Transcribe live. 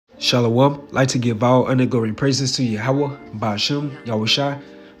Shalom. Like to give all honor, glory, and praises to Yahweh, Ba'ashem, Yahushai,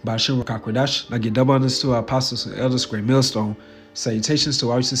 Ba'ashem Rakakwadash. Like your double honors to our apostles and elders, great millstone. Salutations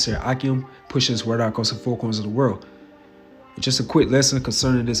to our sincere Akim, pushing his word out across the four corners of the world. Just a quick lesson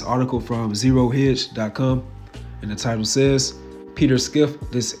concerning this article from zerohedge.com. And the title says, Peter Skiff,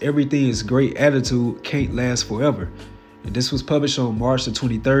 this everything is great attitude can't last forever. And this was published on March the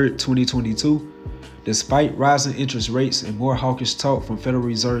 23rd, 2022. Despite rising interest rates and more hawkish talk from Federal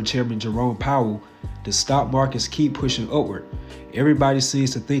Reserve Chairman Jerome Powell, the stock markets keep pushing upward. Everybody seems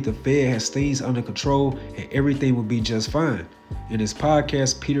to think the Fed has things under control and everything will be just fine. In his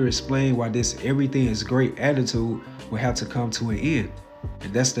podcast, Peter explained why this everything is great attitude will have to come to an end.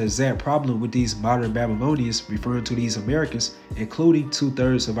 And that's the exact problem with these modern Babylonians, referring to these Americans, including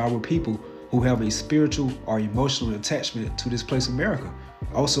 2/3 of our people who have a spiritual or emotional attachment to this place America,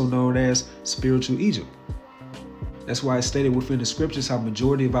 also known as spiritual Egypt. That's why it's stated within the scriptures how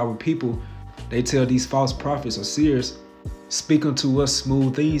majority of our people, they tell these false prophets or seers, speak unto us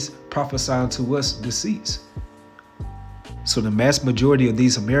smooth things, prophesy unto us deceits. So the mass majority of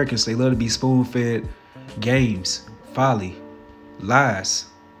these Americans, they love to be spoon-fed games, folly, lies,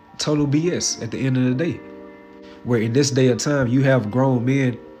 total BS at the end of the day. Where in this day of time, you have grown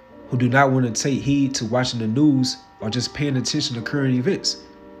men who do not want to take heed to watching the news or just paying attention to current events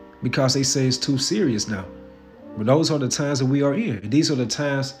because they say it's too serious now. But those are the times that we are in. And these are the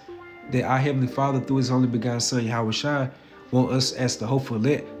times that our Heavenly Father, through his only begotten Son, Yahushai, want us as the hopeful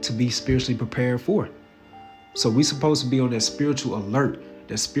elect to be spiritually prepared for. So we're supposed to be on that spiritual alert,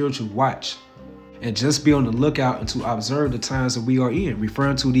 that spiritual watch, and just be on the lookout and to observe the times that we are in,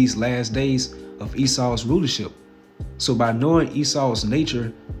 referring to these last days of Esau's rulership. So by knowing Esau's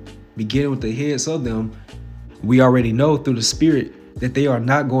nature, beginning with the heads of them, we already know through the spirit that they are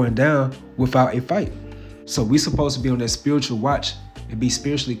not going down without a fight. So we're supposed to be on that spiritual watch and be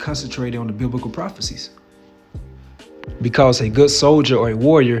spiritually concentrated on the biblical prophecies. Because a good soldier or a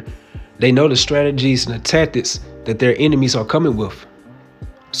warrior, they know the strategies and the tactics that their enemies are coming with.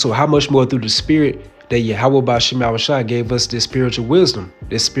 So how much more through the spirit that Yahweh Ba'ashem Yahushai gave us this spiritual wisdom,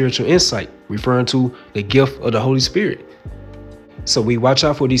 this spiritual insight, referring to the gift of the Holy Spirit. So we watch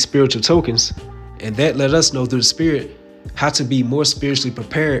out for these spiritual tokens, and that let us know through the spirit how to be more spiritually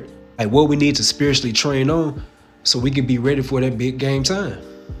prepared, like what we need to spiritually train on so we can be ready for that big game time.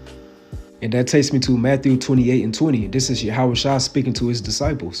 And that takes me to Matthew 28:20. This is Yahushua speaking to his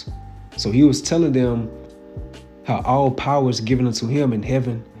disciples. So he was telling them how all power is given unto him in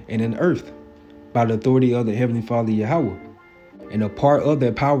heaven and in earth by the authority of the Heavenly Father Yahweh. And a part of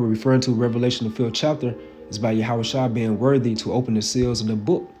that power, referring to Revelation the 5th chapter, is by Yahushua being worthy to open the seals of the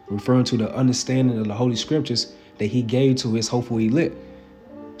book, referring to the understanding of the Holy Scriptures that he gave to his hopeful elect.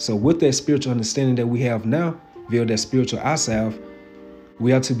 So with that spiritual understanding that we have now, via that spiritual eye salve,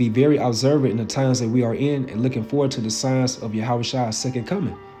 we have to be very observant in the times that we are in and looking forward to the signs of Yahushua's second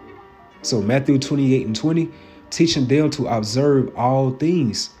coming. So Matthew 28:20, teaching them to observe all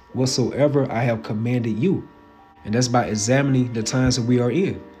things whatsoever I have commanded you. And that's by examining the times that we are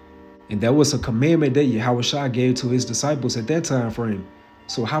in. And that was a commandment that Yahushua gave to his disciples at that time frame.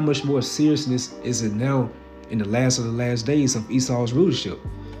 So how much more seriousness is it now in the last of the last days of Esau's rulership?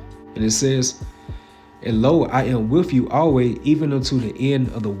 And it says, and lo, I am with you always, even unto the end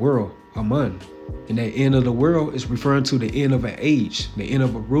of the world. Amen. And that end of the world is referring to the end of an age, the end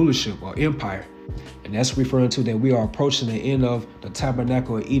of a rulership or empire. And that's referring to that we are approaching the end of the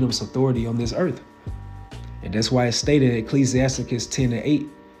tabernacle of Edom's authority on this earth. And that's why it's stated in Ecclesiasticus 10:8,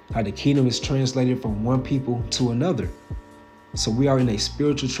 how the kingdom is translated from one people to another. So we are in a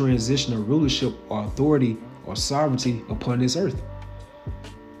spiritual transition of rulership or authority or sovereignty upon this earth.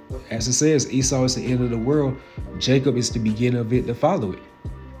 As it says, Esau is the end of the world, Jacob is the beginning of it to follow it.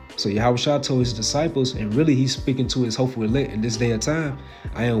 So Yahushua told his disciples, and really he's speaking to his hopeful elect in this day of time,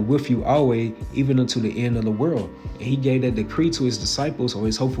 I am with you always, even unto the end of the world. And he gave that decree to his disciples or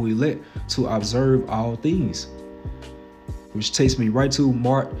his hopeful elect to observe all things. Which takes me right to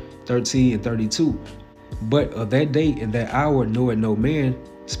Mark 13:32. But of that day and that hour knoweth no man,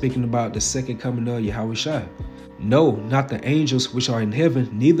 speaking about the second coming of Yahushua. No, not the angels which are in heaven,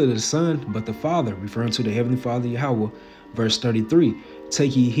 neither the Son, but the Father, referring to the Heavenly Father Yahweh. Verse 33,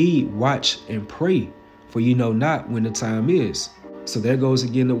 take ye heed, watch, and pray, for ye know not when the time is. So there goes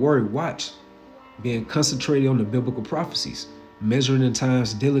again the word watch, being concentrated on the biblical prophecies, measuring the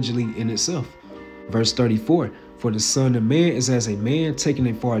times diligently in itself. Verse 34, for the Son of Man is as a man taking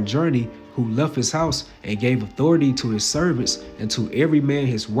a far journey, who left his house and gave authority to his servants and to every man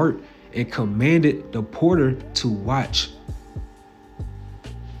his work, and commanded the porter to watch.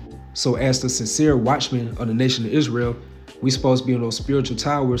 So as the sincere watchman of the nation of Israel, We supposed to be on those spiritual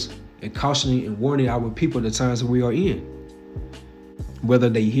towers and cautioning and warning our people the times that we are in, whether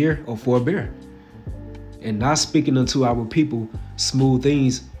they hear or forbear, and not speaking unto our people smooth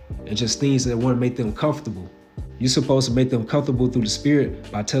things and just things that want to make them comfortable. You're supposed to make them comfortable through the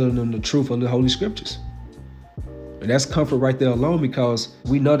Spirit by telling them the truth of the Holy Scriptures. And that's comfort right there alone, because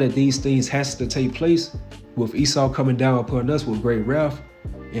we know that these things has to take place with Esau coming down upon us with great wrath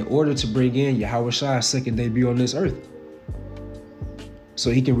in order to bring in Yahweh's second debut on this earth,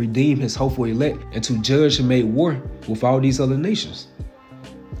 so he can redeem his hopeful elect and to judge and make war with all these other nations.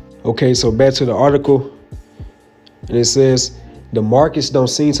 Okay, so back to the article, and it says, the markets don't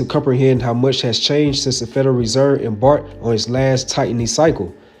seem to comprehend how much has changed since the Federal Reserve embarked on its last tightening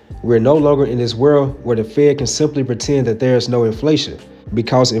cycle. We're no longer in this world where the Fed can simply pretend that there is no inflation,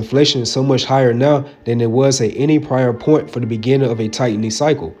 because inflation is so much higher now than it was at any prior point for the beginning of a tightening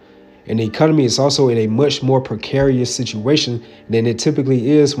cycle. And the economy is also in a much more precarious situation than it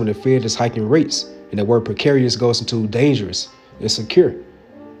typically is when the Fed is hiking rates. And the word precarious goes into dangerous, insecure,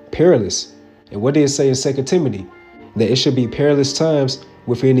 perilous. And what did it say in 2 Timothy? That it should be perilous times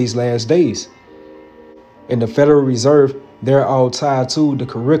within these last days. And the Federal Reserve, they're all tied to the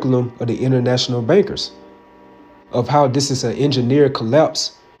curriculum of the international bankers, of how this is an engineered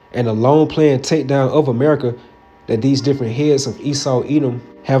collapse and a long planned takedown of America that these different heads of Esau Edom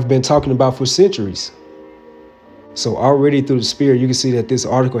have been talking about for centuries. So already through the Spirit, you can see that this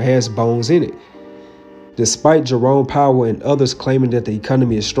article has bones in it. Despite Jerome Powell and others claiming that the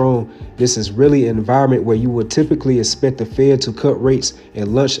economy is strong, this is really an environment where you would typically expect the Fed to cut rates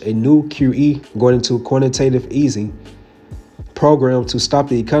and launch a new QE, going into quantitative easing program to stop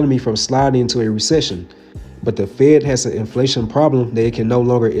the economy from sliding into a recession. But the Fed has an inflation problem that it can no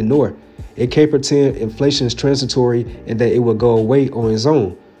longer ignore. It can't pretend inflation is transitory and that it will go away on its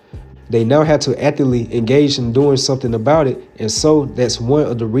own. They now have to actively engage in doing something about it, and so that's one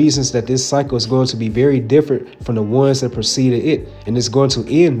of the reasons that this cycle is going to be very different from the ones that preceded it, and it's going to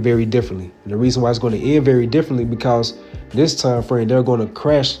end very differently. And the reason why it's going to end very differently, because this time frame they're going to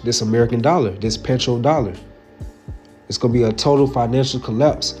crash this American dollar, this petrodollar. It's going to be a total financial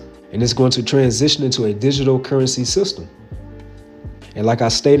collapse, and it's going to transition into a digital currency system. And like I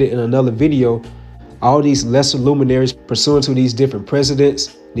stated in another video, all these lesser luminaries pursuant to these different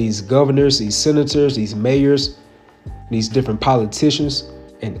presidents, these governors, these senators, these mayors, these different politicians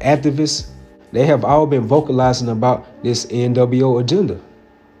and activists, they have all been vocalizing about this NWO agenda.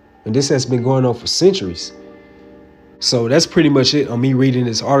 And this has been going on for centuries. So that's pretty much it on me reading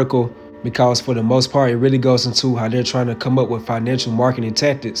this article, because for the most part, it really goes into how they're trying to come up with financial marketing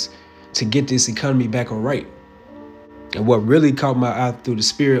tactics to get this economy back on right. And what really caught my eye through the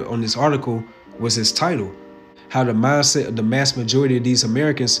Spirit on this article was its title, how the mindset of the mass majority of these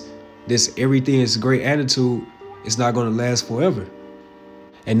Americans, this everything is great attitude, is not going to last forever.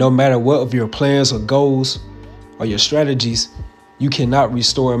 And no matter what of your plans or goals or your strategies, you cannot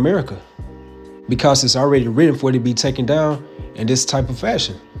restore America, because it's already written for it to be taken down in this type of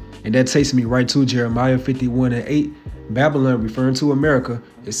fashion. And that takes me right to Jeremiah 51:8. Babylon, referring to America,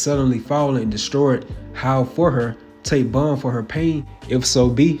 is suddenly fallen and destroyed. How for her? Take balm for her pain, if so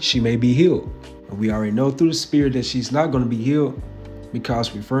be she may be healed. And we already know through the Spirit that she's not going to be healed,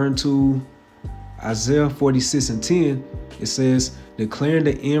 because referring to Isaiah 46:10, it says, declaring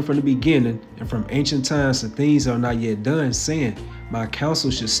the end from the beginning and from ancient times the things that are not yet done, saying, my counsel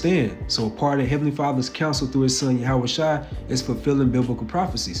should stand. So a part of Heavenly Father's counsel through his son Yahweh is fulfilling biblical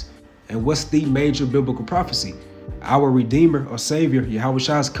prophecies. And what's the major biblical prophecy? Our Redeemer or Savior,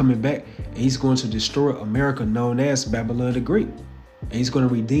 Yahweh is coming back, and he's going to destroy America, known as Babylon the Great. And he's going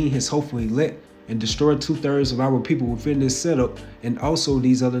to redeem his hopeful elect and destroy 2/3 of our people within this setup, and also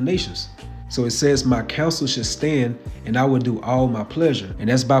these other nations. So it says, my counsel should stand, and I will do all my pleasure. And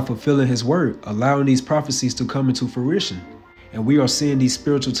that's by fulfilling his word, allowing these prophecies to come into fruition. And we are seeing these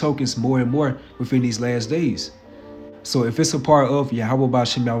spiritual tokens more and more within these last days. So if it's a part of Yahweh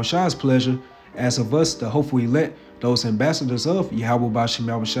B'Shem Yahushai's pleasure, as of us, the hopeful elect, those ambassadors of Yahweh B'Shem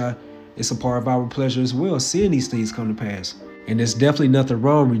Yahushai, it's a part of our pleasure as well, seeing these things come to pass. And there's definitely nothing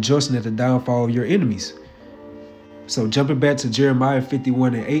wrong rejoicing at the downfall of your enemies. So jumping back to Jeremiah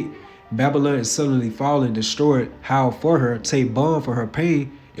 51:8, Babylon is suddenly fallen, destroyed. How for her? Take balm for her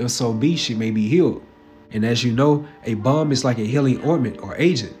pain, if so be she may be healed. And as you know, a balm is like a healing ointment or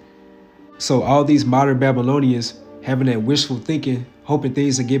agent. So all these modern Babylonians having that wishful thinking, hoping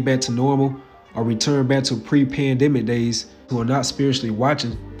things will get back to normal or return back to pre-pandemic days, who are not spiritually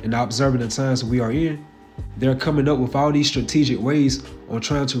watching and not observing the times that we are in, they're coming up with all these strategic ways on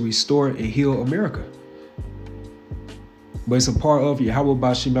trying to restore and heal America. But it's a part of Yahweh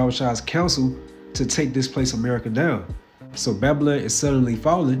B'Shem Yahushai's counsel to take this place America down. So Babylon is suddenly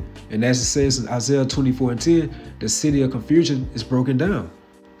falling, and as it says in Isaiah 24:10, the city of confusion is broken down.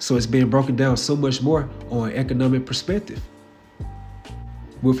 So it's being broken down so much more on an economic perspective.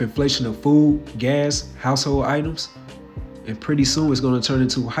 With inflation of food, gas, household items, and pretty soon it's going to turn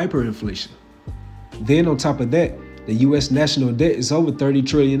into hyperinflation. Then on top of that, the US national debt is over $30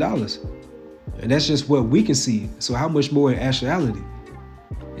 trillion. And that's just what we can see. So how much more in actuality?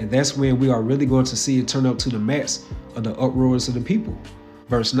 And that's when we are really going to see it turn up to the max of the uproars of the people.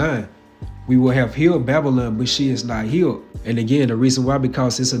 Verse 9, we will have healed Babylon, but she is not healed. And again, the reason why,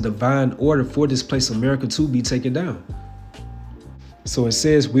 because it's a divine order for this place America to be taken down. So it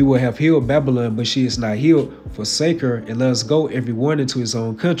says, we will have healed Babylon, but she is not healed. Forsake her and let us go every one into his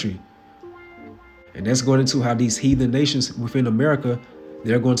own country. And that's going into how these heathen nations within America,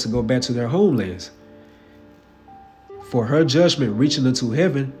 they're going to go back to their homelands. For her judgment reaching unto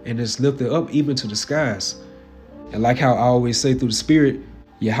heaven and is lifted up even to the skies. And like how I always say through the Spirit,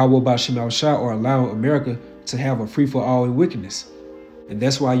 Yahweh Bashim Al-Shah are allowing America to have a free-for-all in wickedness. And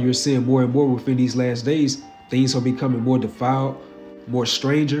that's why you're seeing more and more within these last days, things are becoming more defiled, more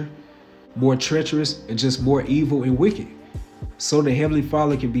stranger, more treacherous, and just more evil and wicked. So the Heavenly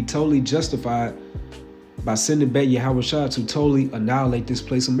Father can be totally justified by sending back Yahweh Shah to totally annihilate this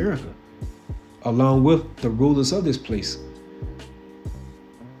place America, along with the rulers of this place.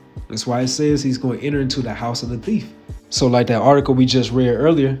 That's why it says he's going to enter into the house of the thief. So like that article we just read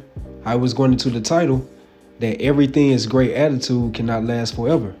earlier, I was going into the title that everything is great attitude cannot last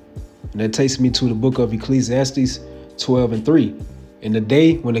forever. And that takes me to the book of Ecclesiastes 12:3. In the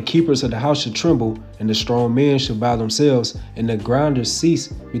day when the keepers of the house should tremble, and the strong men should bow themselves, and the grinders cease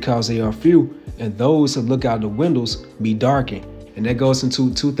because they are few, and those that look out the windows be darkened. And that goes into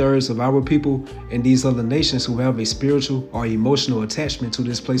 2/3 of our people and these other nations who have a spiritual or emotional attachment to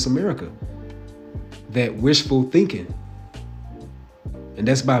this place America. That wishful thinking. And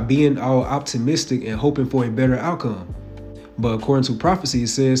that's by being all optimistic and hoping for a better outcome. But according to prophecy, it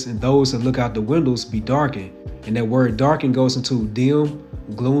says, and those that look out the windows be darkened. And that word darkened goes into dim,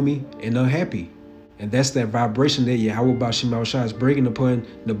 gloomy, and unhappy. And that's that vibration that Yahweh Bashim Al-Shah is bringing upon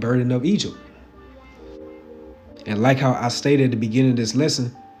the burden of Egypt. And like how I stated at the beginning of this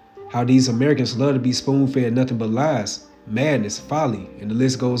lesson, how these Americans love to be spoon-fed nothing but lies, madness, folly, and the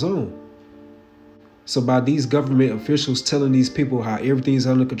list goes on. So by these government officials telling these people how everything's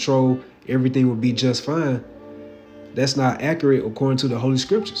under control, everything will be just fine, that's not accurate according to the Holy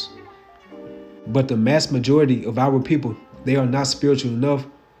Scriptures. But the mass majority of our people, they are not spiritual enough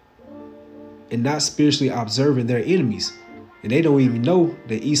and not spiritually observing their enemies. And they don't even know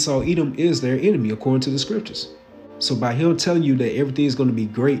that Esau Edom is their enemy according to the Scriptures. So by him telling you that everything is going to be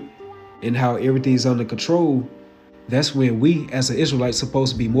great and how everything is under control, that's when we as an Israelite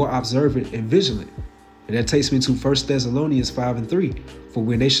supposed to be more observant and vigilant. And that takes me to 1 Thessalonians 5:3. For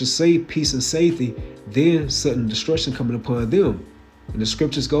when they shall say peace and safety, then sudden destruction coming upon them. And the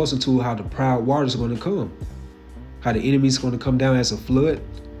Scriptures goes into how the proud waters are going to come, how the enemy is going to come down as a flood.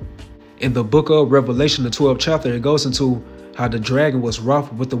 In the book of Revelation, the 12th chapter, it goes into how the dragon was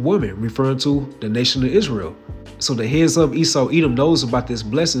wroth with the woman, referring to the nation of Israel. So the heads of Esau Edom knows about this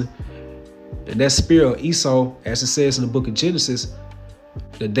blessing. And that spirit of Esau, as it says in the book of Genesis,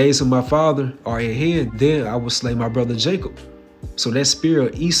 the days of my father are at hand, then I will slay my brother Jacob. So that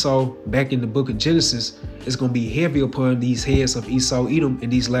spirit of Esau back in the book of Genesis is going to be heavy upon these heads of Esau Edom in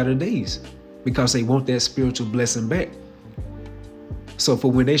these latter days, because they want that spiritual blessing back. So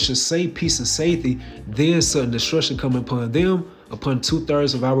for when they should say peace and safety, then sudden destruction come upon them, upon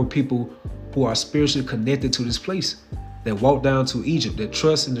 2/3 of our people who are spiritually connected to this place, that walk down to Egypt, that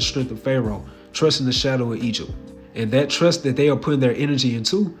trust in the strength of Pharaoh, trust in the shadow of Egypt. And that trust that they are putting their energy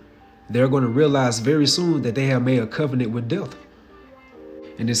into, they're going to realize very soon that they have made a covenant with death.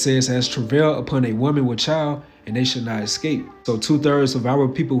 And it says, as travail upon a woman with child, and they should not escape. So 2/3 of our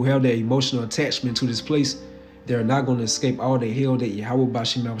people who have that emotional attachment to this place, they're not going to escape all the hell that Yahweh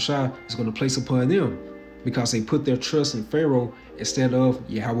Bashim Al-Shah is going to place upon them, because they put their trust in Pharaoh instead of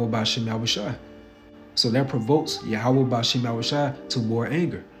Yahweh Bashim Al-Shah. So that provokes Yahweh Bashim Al-Shah to more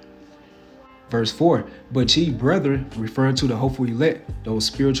anger. Verse 4, but ye brethren, referring to the hopeful elect, those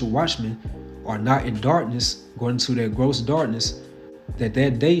spiritual watchmen, are not in darkness, going into that gross darkness,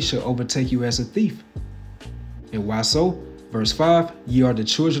 that day shall overtake you as a thief. And why so? Verse 5, ye are the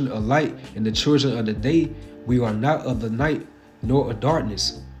children of light and the children of the day. We are not of the night nor of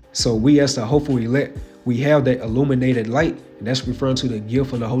darkness. So we as the hopeful elect, we have that illuminated light, and that's referring to the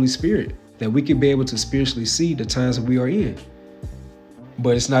gift of the Holy Spirit, that we can be able to spiritually see the times that we are in.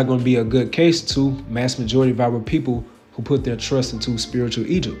 But it's not going to be a good case to mass majority of our people who put their trust into spiritual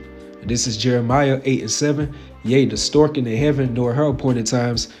Egypt. And this is Jeremiah 8:7. Yea, the stork in the heaven know her appointed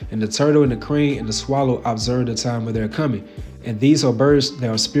times, and the turtle and the crane and the swallow observe the time of their coming. And these are birds that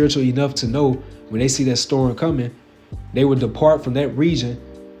are spiritual enough to know when they see that storm coming, they will depart from that region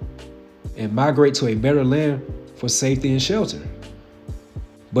and migrate to a better land for safety and shelter.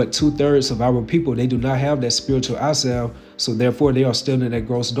 But 2/3 of our people, they do not have that spiritual eyesight, so therefore they are still in that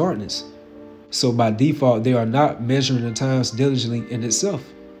gross darkness. So by default, they are not measuring the times diligently in itself.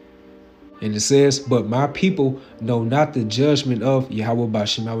 And it says, but my people know not the judgment of Yahweh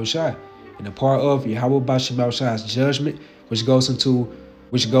Ba'Shem Yahushua. And a part of Yahweh Ba'Shem Yahushua's judgment, which goes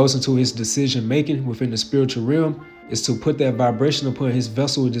into his decision making within the spiritual realm, is to put that vibration upon his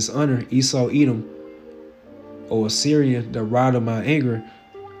vessel of dishonor, Esau, Edom, or Assyrian, the rod of my anger.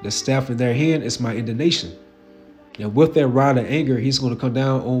 The staff in their hand is my indignation. And with that rod of anger, he's going to come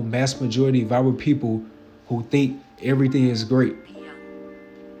down on mass majority of our people who think everything is great.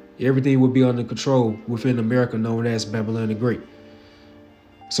 Everything will be under control within America, known as Babylon the Great.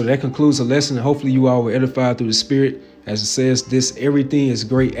 So that concludes the lesson, and hopefully you all were edified through the Spirit. As it says, this everything is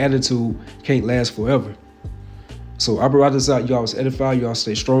great attitude can't last forever. So I brought this out. Y'all was edified. Y'all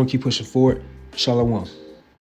stay strong. Keep pushing forward. Shalom.